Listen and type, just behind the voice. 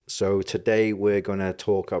So today we're going to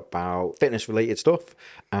talk about fitness-related stuff,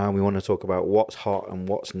 and we want to talk about what's hot and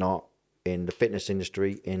what's not in the fitness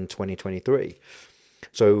industry in 2023.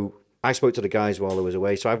 So I spoke to the guys while I was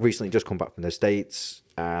away. So I've recently just come back from the States,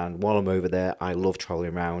 and while I'm over there, I love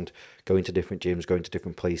traveling around, going to different gyms, going to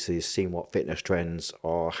different places, seeing what fitness trends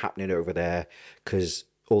are happening over there, because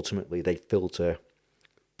ultimately they filter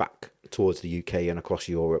back towards the UK and across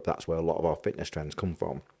Europe. That's where a lot of our fitness trends come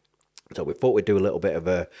from. So we thought we'd do a little bit of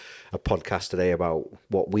a podcast today about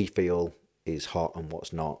what we feel is hot and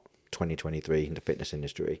what's not 2023 in the fitness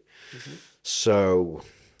industry. Mm-hmm. So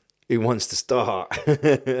who wants to start?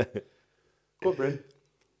 Go on, Bryn.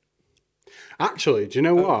 Actually, do you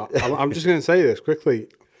know what? I'm just going to say this quickly.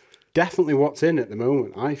 Definitely what's in at the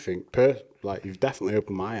moment, I think, like you've definitely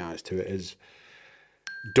opened my eyes to it, is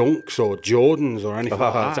Dunks or Jordans or anything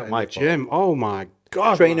like that in the gym. Oh my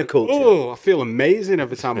God. Trainer culture. Oh, I feel amazing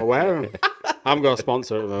every time I wear them. I haven't got a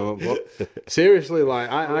sponsor at the moment, but seriously, like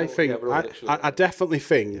I think, I definitely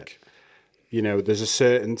think, you know, there's a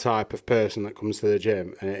certain type of person that comes to the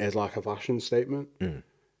gym and it is like a fashion statement. Mm.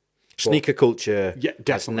 Sneaker culture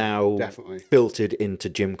has now definitely filtered into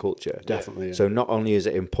gym culture. Definitely. Yeah. So not only is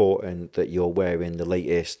it important that you're wearing the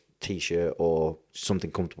latest t-shirt or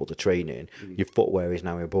something comfortable to train in, your footwear is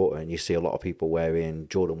now important. You see a lot of people wearing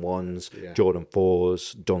Jordan 1s, Jordan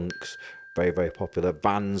 4s, Dunks, very, very popular.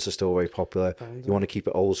 Vans are still very popular. You want to keep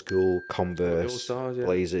it old school, Converse,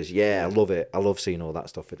 Blazers. Yeah, I love it. I love seeing all that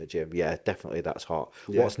stuff in the gym. Yeah, definitely that's hot.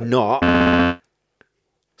 Yeah. What's not?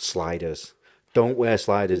 Sliders. Don't wear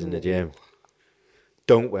sliders in the gym.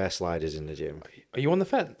 Don't wear sliders in the gym. Are you on the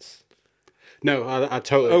fence? No, I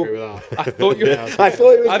totally agree with that. I thought you. I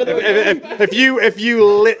thought it was. If you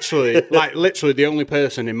literally, the only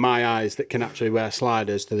person in my eyes that can actually wear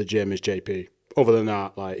sliders to the gym is JP. Other than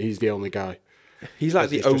that, like, he's the only guy. He's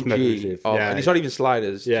like the OG, and it's not even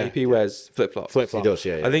sliders. Yeah. JP wears flip-flops. He does,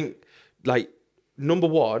 yeah. I think, like, number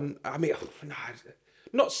one, I mean,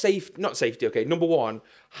 not safety, okay. Number one,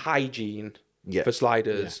 hygiene for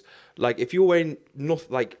sliders. Yeah. Like, if you're wearing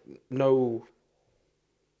no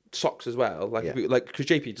socks as well, because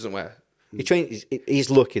JP doesn't wear. He trains. He's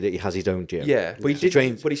lucky that he has his own gym. Yeah, but he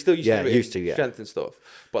trains. But he still used to strength and stuff.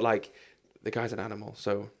 But like, the guy's an animal,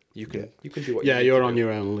 so you can do what. You're on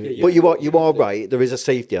your own. But you are right. There is a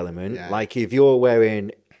safety element. Yeah. Like if you're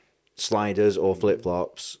wearing sliders or flip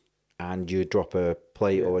flops and you drop a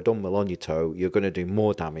plate or a dumbbell on your toe, you're going to do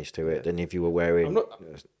more damage to it than if you were wearing.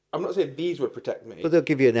 I'm not saying these would protect me, but they'll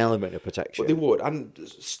give you an element of protection. But they would, and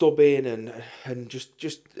stubbing and just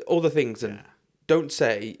all the things. And don't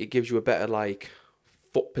say it gives you a better like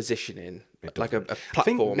foot positioning, like a platform. I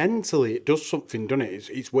think mentally it does something, doesn't it?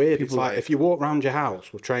 It's weird. It's like if you walk around your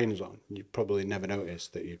house with trainers on, you probably never notice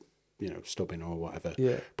that you stubbing or whatever.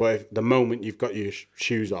 Yeah. But if the moment you've got your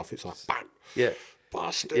shoes off, it's like bang. Yeah.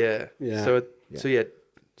 Bastard. Yeah. So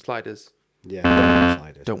sliders. Yeah,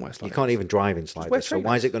 don't wear sliders. You can't even drive in sliders. So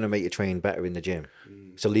why is it going to make you train better in the gym?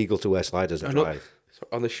 It's illegal to wear sliders and drive.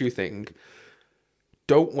 On the shoe thing,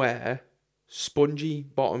 don't wear spongy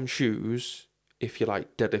bottom shoes if you're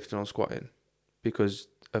like deadlifting or squatting, because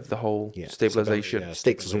of the whole stabilization.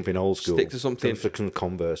 Stick to something old school. Stick to something. Some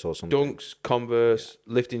Converse or something. Dunks, Converse,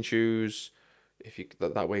 lifting shoes. If you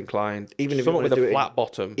that way inclined, even if you want with to do a flat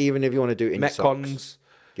bottom. Even if you want to do it in Metcons,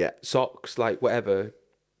 socks. Socks, like whatever.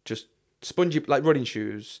 Just spongy, like running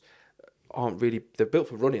shoes aren't really, they're built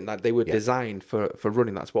for running. Like they were designed for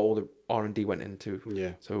running. That's what all the R&D went into.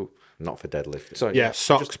 Yeah. So not for deadlifting. So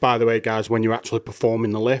socks, by the way, guys, when you actually perform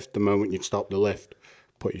in the lift, the moment you stop the lift,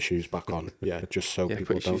 put your shoes back on. Yeah, just so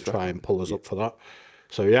people don't try and pull us up for that.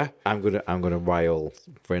 So I'm gonna rile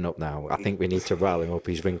Bryn up now. I think we need to rile him up.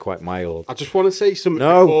 He's been quite mild. I just want to say something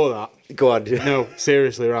before that. Go on. No,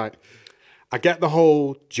 seriously, right. I get the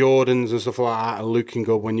whole Jordans and stuff like that, and looking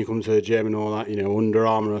good when you come to the gym and all that, Under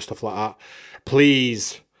Armour and stuff like that.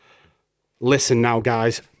 Please, listen now,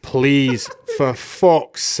 guys. Please, for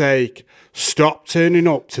fuck's sake, stop turning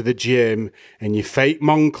up to the gym in your fake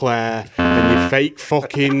Moncler and your fake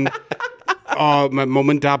fucking... Oh, my mum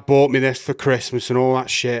and dad bought me this for Christmas and all that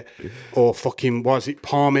shit. Or fucking, what is it,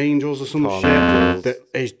 Palm Angels or some shit? That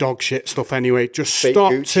is dog shit stuff anyway. Just fake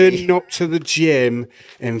stop Gucci. Turning up to the gym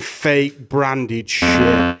in fake branded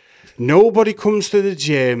shit. Nobody comes to the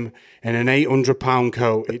gym in an £800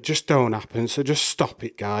 coat. It just don't happen. So just stop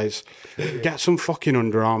it, guys. Get some fucking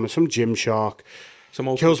Under Armour, some Gymshark.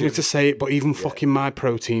 Kills me to say it, but even fucking My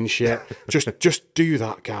Protein shit. Just do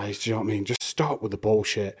that, guys. Do you know what I mean? Just stop with the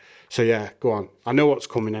bullshit. So go on. I know what's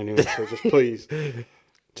coming anyway, so just please.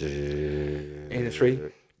 In 3,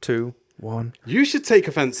 2, one. You should take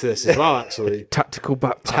offence to this as well, actually. Tactical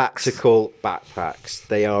backpacks. Tactical backpacks.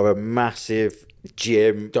 They are a massive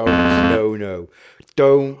gym. Don't. No.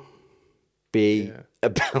 Don't be a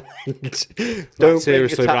balance. Don't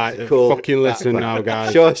Seriously, right. Fucking listen now,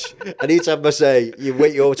 guys. Shush. I need to have my say. You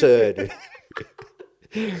wait your turn.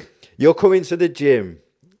 You're coming to the gym.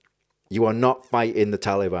 You are not fighting the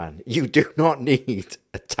Taliban. You do not need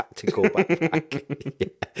a tactical backpack.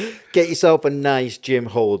 Get yourself a nice gym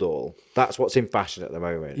hold-all. That's what's in fashion at the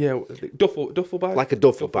moment. Yeah, duffel bag. Like a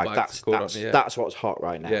duffel bag. That's That's what's hot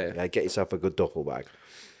right now. Yeah. Get yourself a good duffel bag.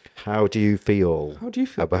 How do you feel?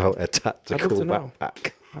 About a tactical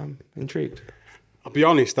backpack? I'm intrigued. I'll be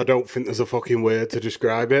honest, I don't think there's a fucking word to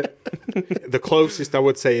describe it. The closest I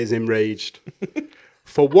would say is enraged.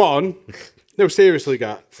 For one, no, seriously,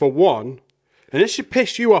 guy. For one, and this should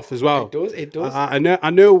piss you off as well. It does. I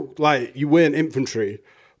know, like, you weren't infantry,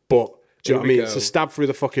 but do you know what I mean? It's a stab through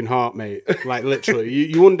the fucking heart, mate. Like, literally,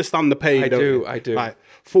 you understand the pain, don't you? I do. Right.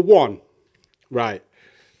 For one, right,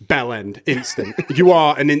 bell end, instant. You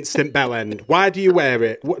are an instant bell end. Why do you wear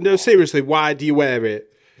it? No, seriously, why do you wear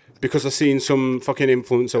it? Because I've seen some fucking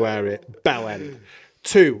influencer wear it. Bell end.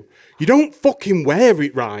 Two, you don't fucking wear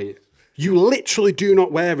it right. You literally do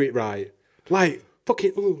not wear it right. Like,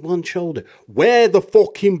 fucking one shoulder. Wear the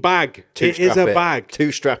fucking bag. It is a bag.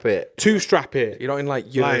 Two-strap it. Two-strap it. You're not in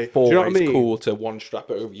like year Like, 4. do you know what It's I mean? cool to one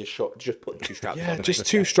strap it over your shoulder. Just put 2 straps Yeah, on. just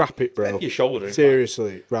two-strap it, bro. Your shoulder. in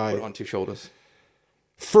Seriously, fact. Put it right. on 2 shoulders.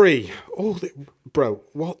 3. Bro,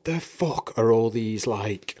 what the fuck are all these,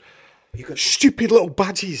 like, stupid little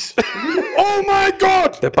badges? Oh my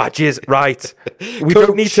God! The badges, right. We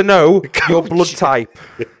don't need to know your blood type.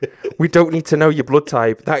 We don't need to know your blood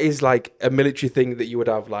type. That is like a military thing that you would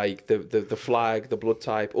have, like the flag, the blood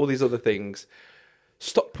type, all these other things.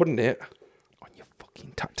 Stop putting it on your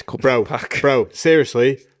fucking tactical backpack. Bro,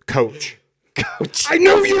 seriously, coach. I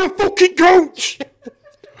know you're a fucking coach!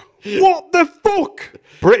 What the fuck?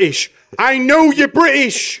 British. I know you're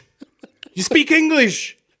British. You speak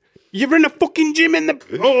English. You're in a fucking gym in the...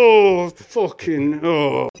 Oh.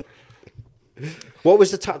 What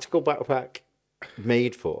was the tactical backpack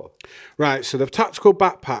made for? Right, so the tactical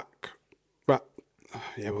backpack... Right,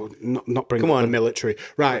 yeah, well, not bring up the military.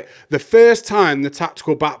 Right, the first time the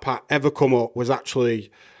tactical backpack ever come up was actually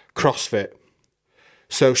CrossFit.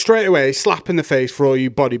 So straight away, slap in the face for all you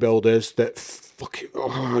bodybuilders that fucking...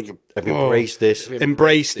 Have you embraced this?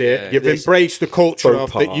 Embraced it. Yeah. You've embraced the culture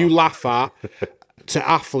of faux that you laugh at to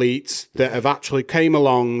athletes that have actually came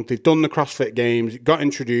along. They've done the CrossFit Games, got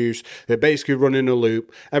introduced. They're basically running a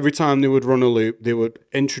loop. Every time they would run a loop, they would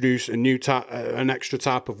introduce a new an extra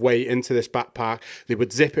type of weight into this backpack. They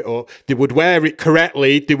would zip it up. They would wear it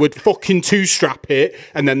correctly. They would fucking two-strap it,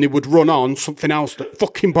 and then they would run on something else that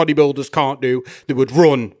fucking bodybuilders can't do. They would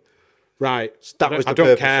run. Right. That was the I don't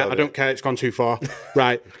purpose care. of I it. don't care. It's gone too far.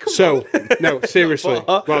 Right. So, no, seriously.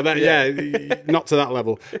 Well, not to that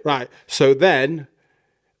level. Right. So then,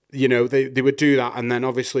 you know, they would do that. And then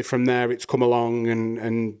obviously from there, it's come along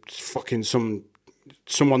and fucking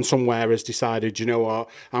someone somewhere has decided, you know what,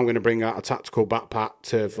 I'm going to bring out a tactical backpack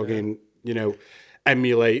to fucking, you know,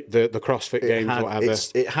 emulate the CrossFit Games or whatever.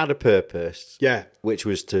 It had a purpose. Yeah. Which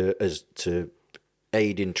was to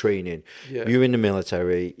aid in training. Yeah. You were in the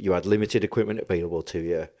military, you had limited equipment available to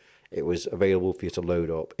you. It was available for you to load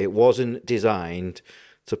up. It wasn't designed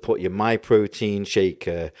to put your My Protein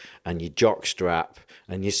shaker and your jock strap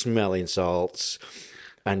and your smelling salts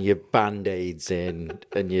and your Band-Aids in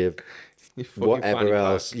and your whatever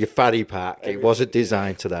else, your fatty pack. It wasn't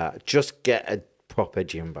designed to that. Just get a proper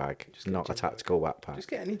gym bag, not a tactical backpack. Just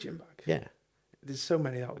get any gym bag. Yeah. There's so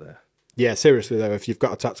many out there. Yeah, seriously though, if you've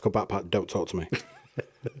got a tactical backpack, don't talk to me.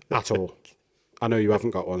 At all. I know you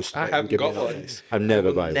haven't got one. I haven't got one. I've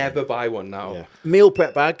never buy one. Never buy one now. Yeah. Meal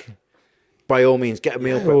prep bag. By all means, get a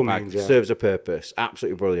meal prep all bag. means, yeah. Serves a purpose.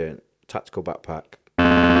 Absolutely brilliant. Tactical backpack.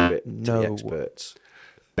 Leave it to No. the experts.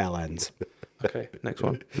 Bell ends. Okay, next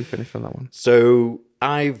one. We finished on that one. So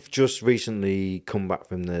I've just recently come back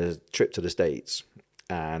from the trip to the States,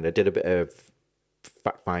 and I did a bit of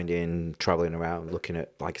fact finding, traveling around, looking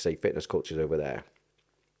at, like I say, fitness cultures over there.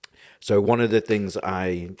 So one of the things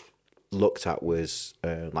I looked at was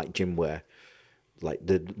like gym wear, like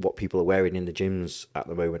what people are wearing in the gyms at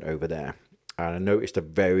the moment over there, and I noticed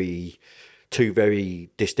two very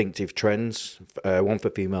distinctive trends, one for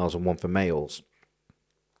females and one for males.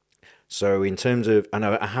 So in terms of, and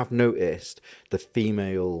I have noticed the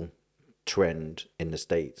female trend in the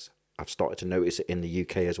States. I've started to notice it in the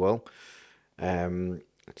UK as well.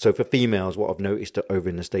 So for females, what I've noticed over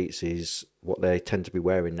in the States is what they tend to be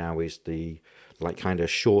wearing now is the like kind of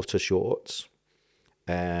shorter shorts,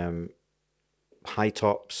 high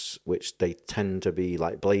tops, which they tend to be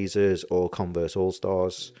like blazers or Converse All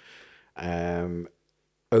Stars,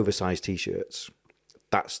 oversized t-shirts.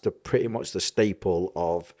 That's pretty much the staple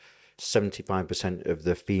of 75% of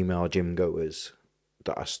the female gym goers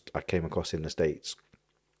that I came across in the States.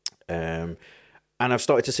 And I've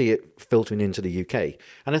started to see it filtering into the UK,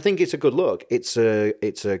 and I think it's a good look. It's a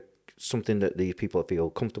something that these people feel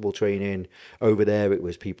comfortable training. Over there, it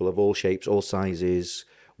was people of all shapes, all sizes,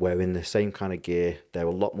 wearing the same kind of gear. They're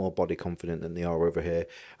a lot more body confident than they are over here,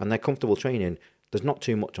 and they're comfortable training. There's not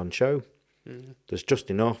too much on show. There's just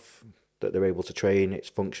enough that they're able to train. It's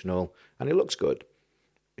functional and it looks good.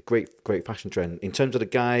 A great fashion trend. In terms of the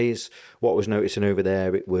guys, what I was noticing over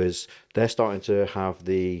there, they're starting to have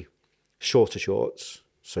the shorter shorts.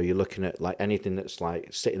 So you're looking at like anything that's like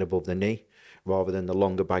sitting above the knee rather than the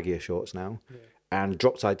longer, baggier shorts now. Yeah. And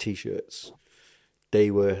drop side t-shirts.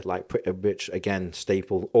 They were like pretty much, again,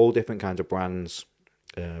 staple, all different kinds of brands.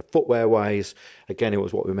 Footwear wise, again, it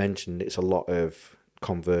was what we mentioned. It's a lot of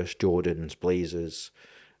Converse, Jordans, Blazers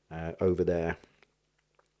over there.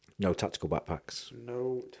 No tactical backpacks.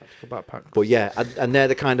 No tactical backpacks. But yeah, and they're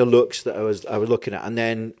the kind of looks that I was looking at. And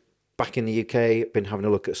then back in the UK, I've been having a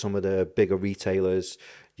look at some of the bigger retailers,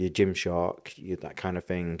 your Gymshark, that kind of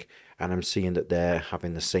thing. And I'm seeing that they're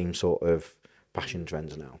having the same sort of fashion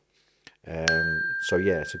trends now. So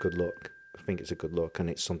yeah, it's a good look. I think it's a good look, and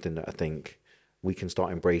it's something that I think we can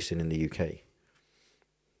start embracing in the UK.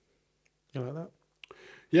 You like that?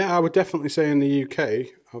 Yeah, I would definitely say in the UK,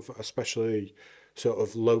 especially sort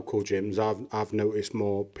of local gyms, I've noticed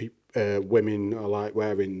more women are like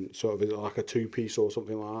wearing sort of like a two-piece or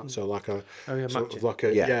something like that. So like a sort of like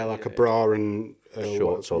a bra and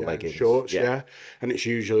shorts or leggings. Shorts, yeah. And it's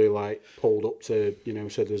usually like pulled up to,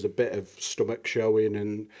 so there's a bit of stomach showing,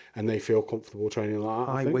 and they feel comfortable training like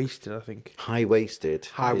that. High-waisted, I think. High-waisted.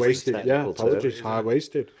 High-waisted, yeah. Apologies,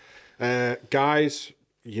 high-waisted. Guys,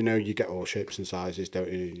 you get all shapes and sizes,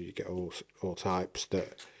 don't you? You get all types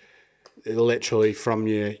that literally from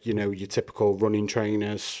your typical running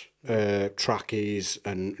trainers, trackies,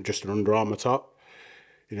 and just an Under Armour top.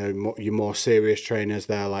 Your more serious trainers,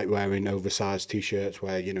 they're like wearing oversized t-shirts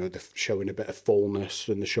where, they're showing a bit of fullness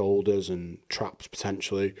in the shoulders and traps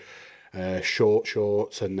potentially. Short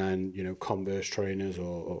shorts, and then, Converse trainers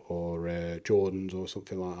or Jordans or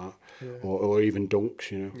something like that. Yeah. Or even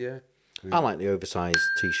Dunks, Yeah. I like the oversized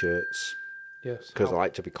t-shirts. Yes. Because I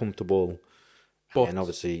like to be comfortable. But, and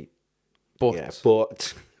obviously...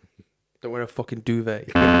 But don't wear a fucking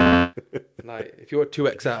duvet. Like, if you're a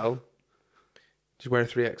 2XL, just wear a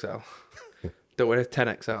 3XL. Don't wear a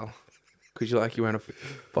 10XL, because you're wearing a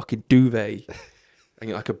fucking duvet, and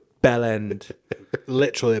you're like a bell end.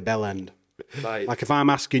 Literally a bell end. Like if I'm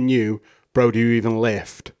asking you, bro, do you even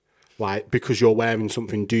lift? Like, because you're wearing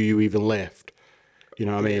something, do you even lift? You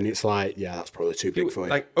know what I mean? It's like, yeah, that's probably too big for you.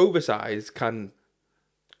 Like, oversized can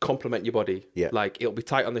complement your body. Yeah. Like, it'll be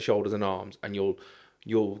tight on the shoulders and arms, and you'll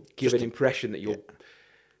give an impression that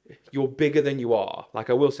you're bigger than you are. Like,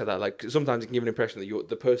 I will say that. Like, sometimes it can give an impression that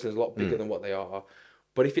the person is a lot bigger than what they are.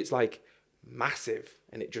 But if it's like massive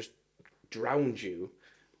and it just drowns you,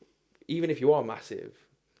 even if you are massive,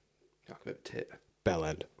 you're like a bit of a tit. Bell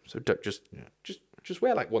end. So just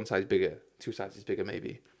wear like one size bigger, two sizes bigger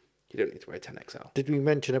maybe. You don't need to wear a 10XL. Did we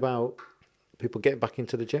mention about people getting back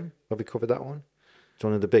into the gym? Have we covered that one? It's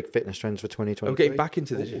one of the big fitness trends for 2023. Oh, getting back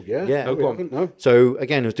into the gym? Yeah. No, go on. No. So,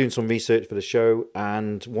 again, I was doing some research for the show,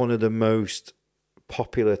 and one of the most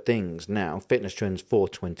popular things now, fitness trends for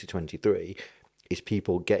 2023, is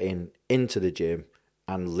people getting into the gym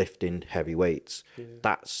and lifting heavy weights. Yeah.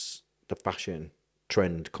 That's the fashion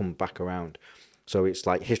trend come back around. So it's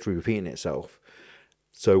like history repeating itself.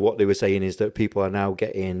 So what they were saying is that people are now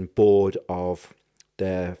getting bored of...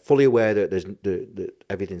 They're fully aware that that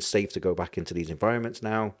everything's safe to go back into these environments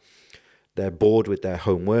now. They're bored with their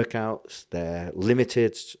home workouts. They're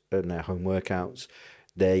limited in their home workouts.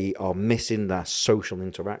 They are missing that social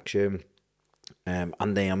interaction,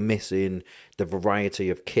 and they are missing the variety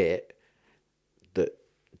of kit that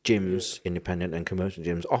gyms, independent and commercial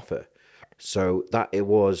gyms, offer. So that it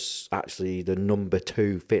was actually the number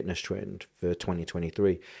 2 fitness trend for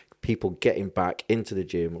 2023. People getting back into the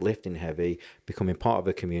gym, lifting heavy, becoming part of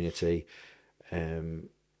a community, and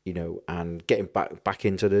getting back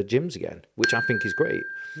into the gyms again, which I think is great.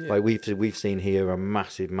 Yeah. Like we've seen here a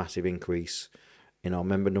massive increase in our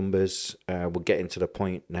member numbers. We're getting to the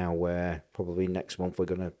point now where probably next month we're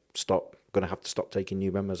gonna have to stop taking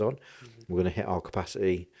new members on. Mm-hmm. We're gonna hit our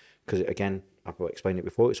capacity because, again, I've explained it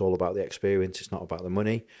before, it's all about the experience. It's not about the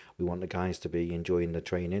money. We want the guys to be enjoying the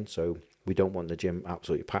training, so we don't want the gym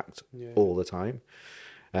absolutely packed all the time.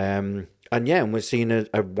 And we're seeing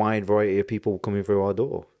a wide variety of people coming through our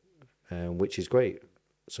door, which is great.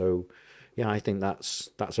 So, yeah, I think that's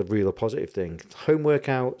a real positive thing. Home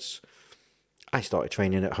workouts. I started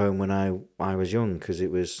training at home when I was young because it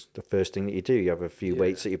was the first thing that you do. You have a few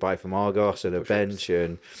weights that you buy from Argos and a bench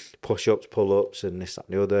and push-ups, pull-ups and this, that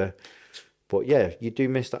and the other. But yeah, you do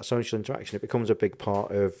miss that social interaction. It becomes a big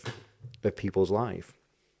part of people's life.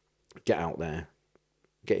 Get out there,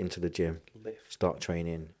 get into the gym, start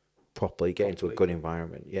training properly, get into a good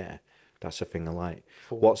environment. Yeah, that's the thing I like.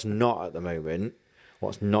 What's not hot at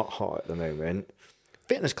the moment,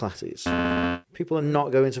 fitness classes. People are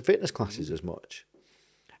not going to fitness classes as much.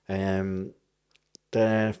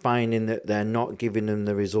 They're finding that they're not giving them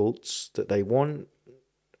the results that they want.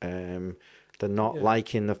 They're not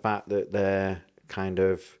liking the fact that they're kind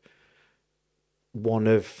of one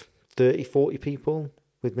of 30, 40 people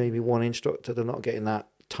with maybe one instructor. They're not getting that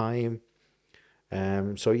time.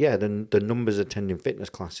 So yeah, the numbers attending fitness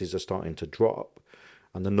classes are starting to drop,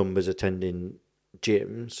 and the numbers attending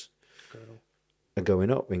gyms are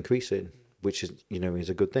going up, increasing, which is is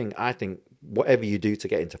a good thing. I think whatever you do to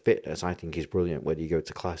get into fitness, I think is brilliant. Whether you go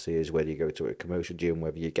to classes, whether you go to a commercial gym,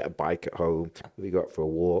 whether you get a bike at home, whether you go out for a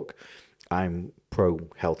walk, I'm pro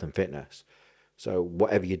health and fitness. So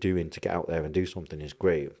whatever you're doing to get out there and do something is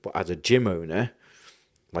great. But as a gym owner,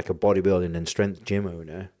 like a bodybuilding and strength gym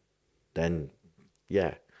owner, then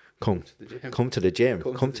yeah, come to the gym. Come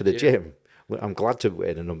to the gym. I'm glad to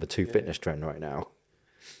wear the number 2 fitness trend right now.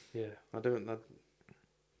 Yeah,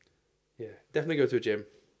 definitely go to a gym.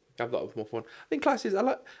 Have a lot more fun. I think classes. I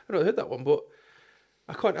not heard that one, but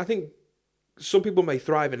I think some people may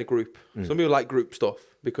thrive in a group. Some people like group stuff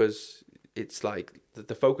because it's like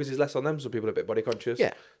the focus is less on them. Some people are a bit body conscious.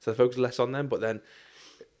 Yeah. So the focus is less on them. But then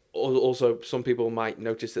also some people might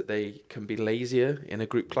notice that they can be lazier in a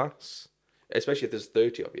group class, especially if there's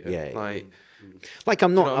 30 of you. Yeah. Like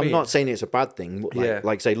I'm not saying it's a bad thing. But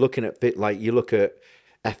like say looking at you look at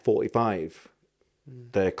F45,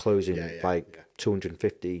 they're closing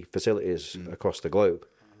 250 facilities across the globe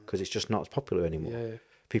because it's just not as popular anymore. Yeah.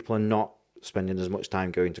 People are not spending as much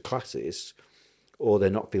time going to classes, or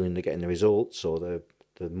they're not feeling they're getting the results, or the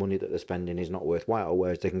money that they're spending is not worthwhile,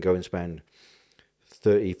 whereas they can go and spend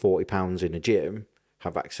 30, 40 pounds in a gym,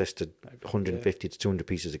 have access to 150 to 200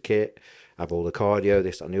 pieces of kit, have all the cardio,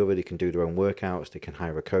 this, that, and the other. They can do their own workouts. They can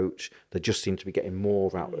hire a coach. They just seem to be getting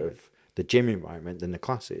more out of the gym environment than the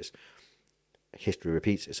classes. History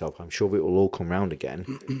repeats itself. I'm sure it will all come round again.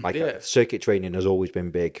 Circuit training has always been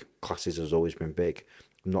big. Classes has always been big.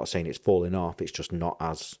 I'm not saying it's falling off. It's just not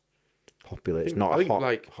as popular. It's not a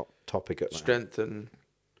hot topic at strength and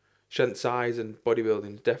strength size and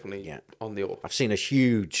bodybuilding is definitely on the up. I've seen a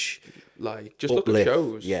huge just uplift, look at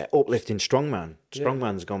shows. Yeah, uplift in strongman.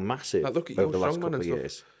 Strongman's gone massive look at over the last couple of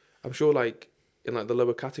years. I'm sure in the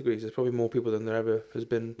lower categories there's probably more people than there ever has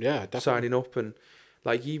been signing up, and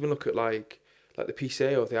you even look at like the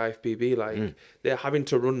PCA or the IFBB, they're having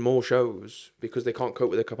to run more shows because they can't cope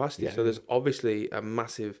with the capacity. So there's obviously a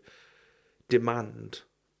massive demand.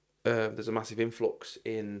 There's a massive influx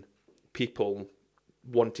in people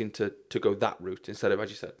wanting to go that route instead of, as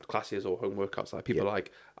you said, classes or home workouts. Like people are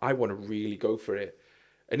I want to really go for it.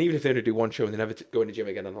 And even if they only do one show and they never go in the gym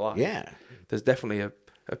again in their life, there's definitely a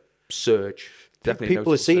surge. Definitely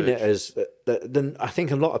people are seeing it as then I think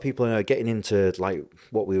a lot of people are getting into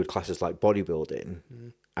what we would class as bodybuilding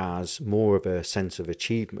as more of a sense of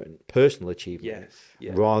achievement, personal achievement,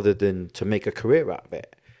 rather than to make a career out of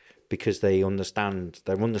it, because they're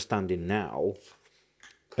understanding now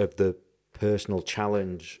of the personal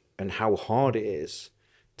challenge and how hard it is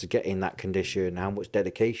to get in that condition, how much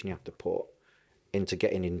dedication you have to put into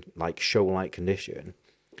getting in show-like condition,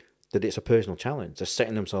 that it's a personal challenge. They're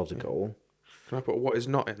setting themselves a goal. Can I put what is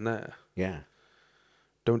not in there? Yeah.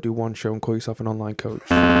 Don't do one show and call yourself an online coach.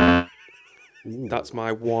 That's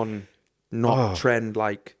my one trend.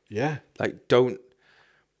 Don't.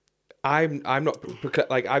 I'm not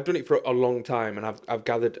I've done it for a long time, and I've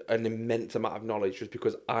gathered an immense amount of knowledge just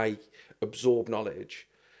because I absorb knowledge.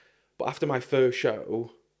 But after my first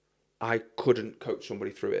show, I couldn't coach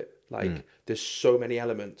somebody through it. There's so many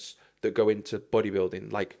elements that go into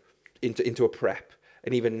bodybuilding, into a prep,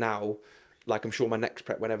 and even now. I'm sure my next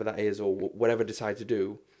prep, whenever that is, or whatever I decide to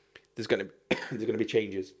do, there's gonna be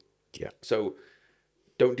changes. Yeah. So,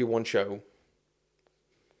 don't do one show.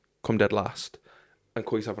 Come dead last, and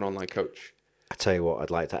call yourself an online coach. I tell you what, I'd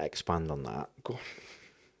like to expand on that. Go on.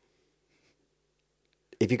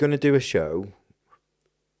 If you're going to do a show,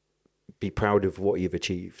 be proud of what you've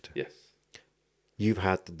achieved. Yes. You've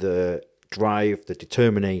had the drive, the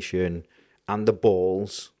determination, and the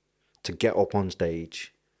balls to get up on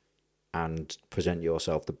stage and present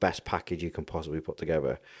yourself the best package you can possibly put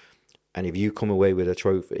together. And if you come away with a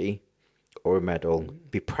trophy or a medal,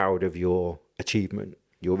 be proud of your achievement,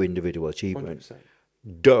 your individual achievement.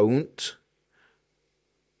 100%. Don't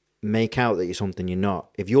make out that you're something you're not.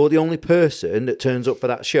 If you're the only person that turns up for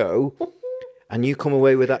that show and you come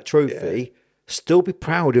away with that trophy, still be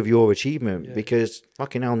proud of your achievement because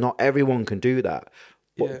fucking hell, not everyone can do that.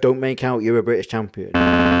 But don't make out you're a British champion.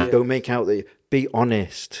 Don't make out that. Be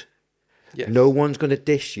honest. Yes. No one's going to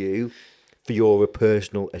diss you for your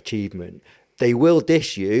personal achievement. They will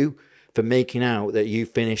diss you for making out that you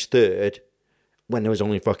finished third when there was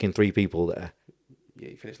only fucking 3 people there. Yeah,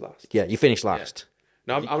 you finished last. Yeah, you finished last.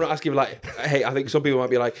 No, I'm not asking like, hey, I think some people might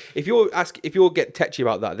be like, if you're get tetchy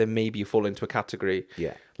about that, then maybe you fall into a category.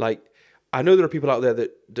 Yeah. Like, I know there are people out there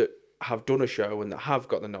that have done a show and that have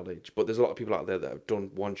got the knowledge, but there's a lot of people out there that have done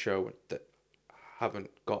one show that haven't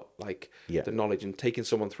got like the knowledge, and taking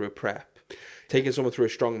someone through a prep, taking someone through a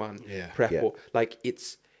strongman prep, or like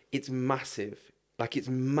it's massive. Like it's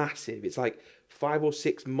massive. It's like 5 or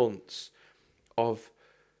 6 months of.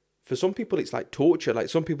 For some people, it's like torture. Like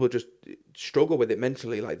some people just struggle with it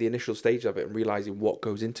mentally, like the initial stage of it, and realizing what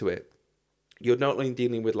goes into it. You're not only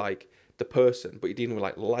dealing with like the person, but you're dealing with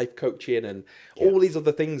like life coaching and all these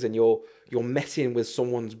other things, and you're messing with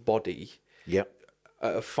someone's body. Yep.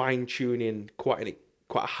 Fine tuning quite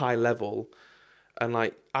a high level, and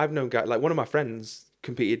like I've known guys, like one of my friends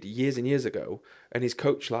competed years and years ago, and his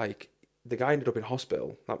coach, like the guy ended up in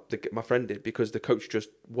hospital. My friend did, because the coach just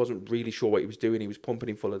wasn't really sure what he was doing. He was pumping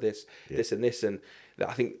him full of this, this and this, and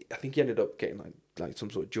I think he ended up getting like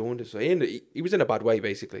some sort of jaundice. So he was in a bad way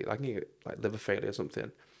basically, like liver failure or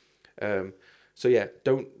something. So yeah,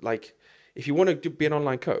 don't like if you want to be an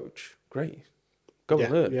online coach, great. Go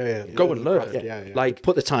and learn. Go and learn. Like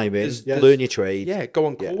put the time in, learn your trade. Yeah, go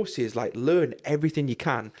on courses, like learn everything you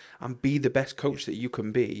can and be the best coach that you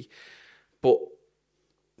can be. But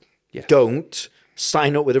don't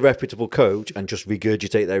sign up with a reputable coach and just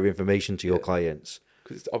regurgitate their information to your clients.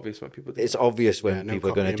 Because it's obvious when people do It's obvious when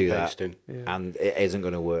people are going to do that, and it isn't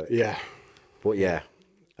going to work. Yeah. But yeah.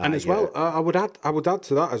 And as well, I would add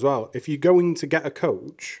to that as well. If you're going to get a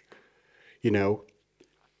coach,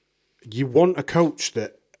 you want a coach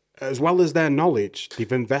that, as well as their knowledge,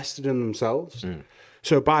 they've invested in themselves.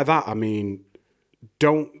 So by that, I mean,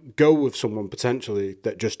 don't go with someone potentially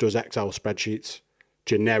that just does Excel spreadsheets,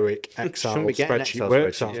 generic Excel spreadsheet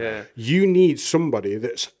workouts. Yeah. You need somebody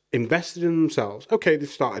that's invested in themselves. Okay,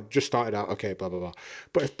 they've just started out. Okay, blah, blah, blah.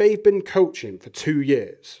 But if they've been coaching for 2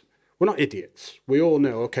 years, we're not idiots. We all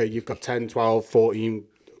know, okay, you've got 10, 12, 14,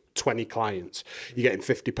 20 clients. You're getting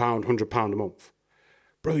 £50, £100 a month.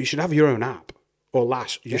 Bro, you should have your own app. Or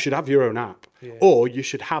you should have your own app. Yeah. Or you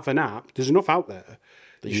should have an app. There's enough out there.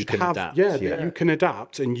 That you can adapt. Yeah, that you can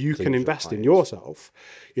adapt and you can invest in yourself,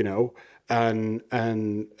 and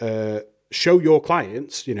show your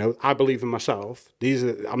clients, I believe in myself.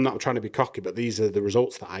 I'm not trying to be cocky, but these are the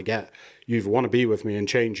results that I get. You either want to be with me and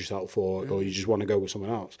change yourself, or you just want to go with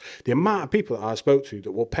someone else. The amount of people that I spoke to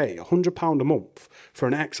that will pay £100 a month for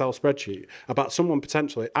an Excel spreadsheet about someone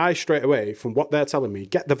potentially, I straight away, from what they're telling me,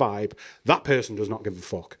 get the vibe, that person does not give a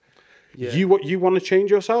fuck. Yeah. You want to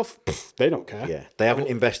change yourself? Pfft, they don't care. Yeah, they haven't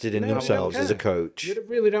invested in themselves as a coach. You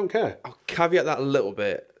really don't care. I'll caveat that a little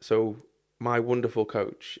bit. So my wonderful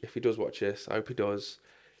coach, if he does watch this, I hope he does,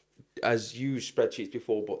 has used spreadsheets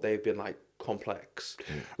before, but they've been like complex,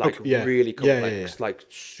 really complex, like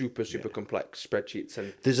super complex spreadsheets.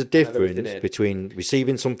 And there's a difference between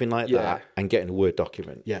receiving something like that and getting a Word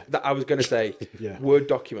document. Yeah, that I was going to say. Word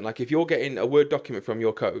document. Like if you're getting a Word document from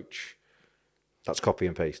your coach, that's copy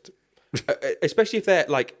and paste. Especially if they're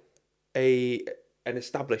like an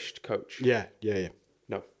established coach. Yeah.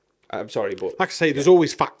 No, I'm sorry, but like I say, there's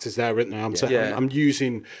always factors there, isn't there? I'm saying I'm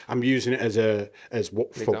using it as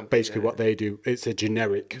what for basically what they do. It's a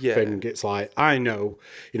generic thing. It's like I know,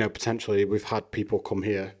 potentially we've had people come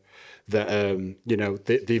here that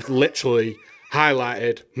they've literally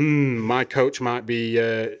highlighted, my coach might be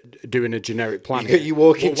doing a generic plan. You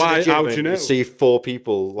walk into the gym and see 4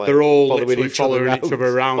 people, like, they're all following each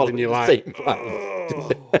other around, and you're like,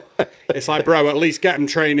 it's like, bro, at least get them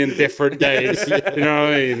training different days. You know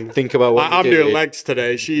what I mean? Think about what I'm doing legs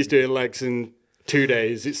today. She's doing legs in 2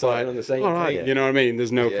 days. It's like, on the same all right, you know what I mean?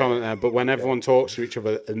 There's no comment there. But when everyone talks to each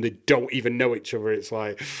other and they don't even know each other, it's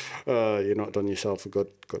like, you're not done yourself a good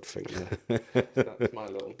thing. Yeah. That's my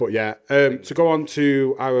little. But yeah, to go on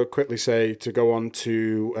to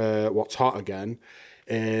what's hot again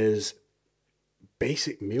is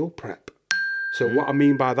basic meal prep. So what I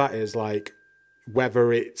mean by that is like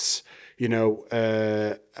whether it's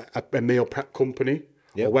a meal prep company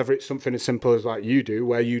Yep. or whether it's something as simple as like you do,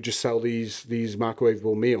 where you just sell these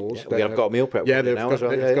microwavable meals. We have got a meal prep. Yeah, they've now got, as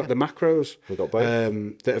well. they've got the macros. We've got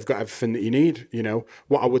both. That have got everything that you need. You know,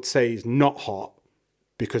 what I would say is not hot,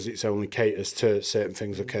 because it's only caters to certain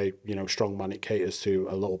things. Okay, you know, strongman, it caters to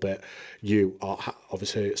a little bit. You are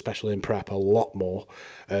obviously, especially in prep, a lot more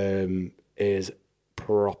is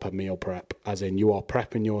proper meal prep, as in you are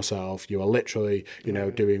prepping yourself. You are literally, you know,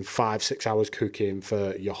 doing 5-6 hours cooking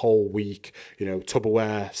for your whole week, you know,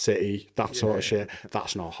 Tupperware city, that sort of shit.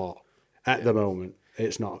 That's not hot at the moment.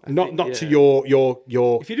 It's not to your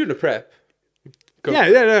If you're doing a prep, no,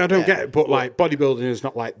 I don't get it. But like bodybuilding is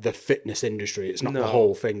not like the fitness industry. It's not the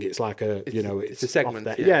whole thing. It's like it's a segment.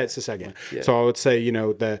 It's a segment. Yeah. So I would say, you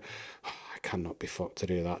know, I cannot be fucked to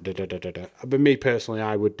do that. But me personally,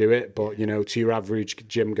 I would do it. But you know, to your average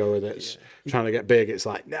gym goer that's trying to get big, it's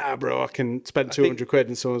like, nah, bro, I can spend 200 quid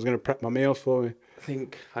and someone's going to prep my meals for me.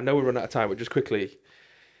 I know we're running out of time, but just quickly,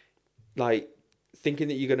 like, thinking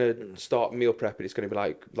that you're going to start meal prep and it's going to be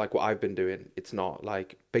like what I've been doing. It's not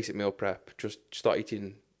like basic meal prep. Just start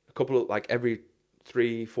eating a couple of, like, every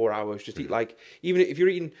 3-4 hours. Just eat, like, even if you're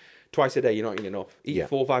eating twice a day, you're not eating enough. Eat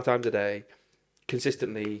 4 or 5 times a day,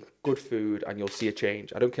 consistently, good food, and you'll see a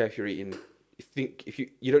change. I don't care if you're eating,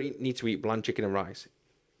 you don't need to eat bland chicken and rice.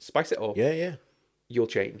 Spice it up. Yeah. You'll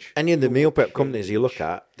change. Any of the meal prep companies you look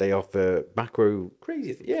at, they offer macro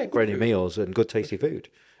ready meals and good tasty food.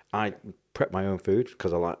 I prep my own food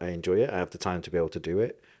because I enjoy it. I have the time to be able to do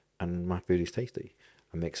it, and my food is tasty.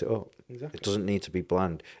 I mix it up. Exactly. It doesn't need to be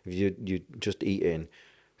bland. If you just eating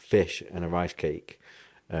fish and a rice cake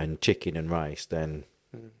and chicken and rice, then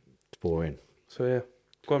it's boring. So yeah,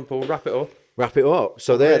 go on, Paul. Wrap it up. Wrap it up.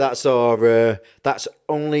 So that's our that's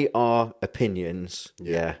only our opinions.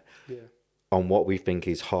 Yeah. On what we think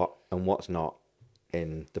is hot and what's not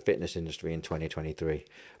in the fitness industry in 2023.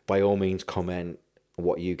 By all means, comment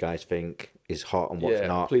what you guys think is hot and what's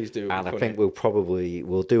not. Please do. And I think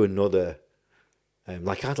we'll do another. I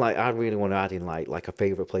really want to add in like a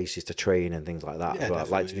favorite places to train and things like that. Yeah, as well. I'd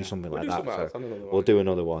like to do something like that. So we'll we'll do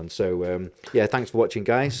another one. So thanks for watching,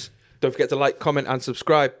 guys. Don't forget to like, comment, and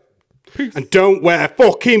subscribe. And don't wear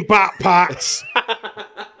fucking backpacks.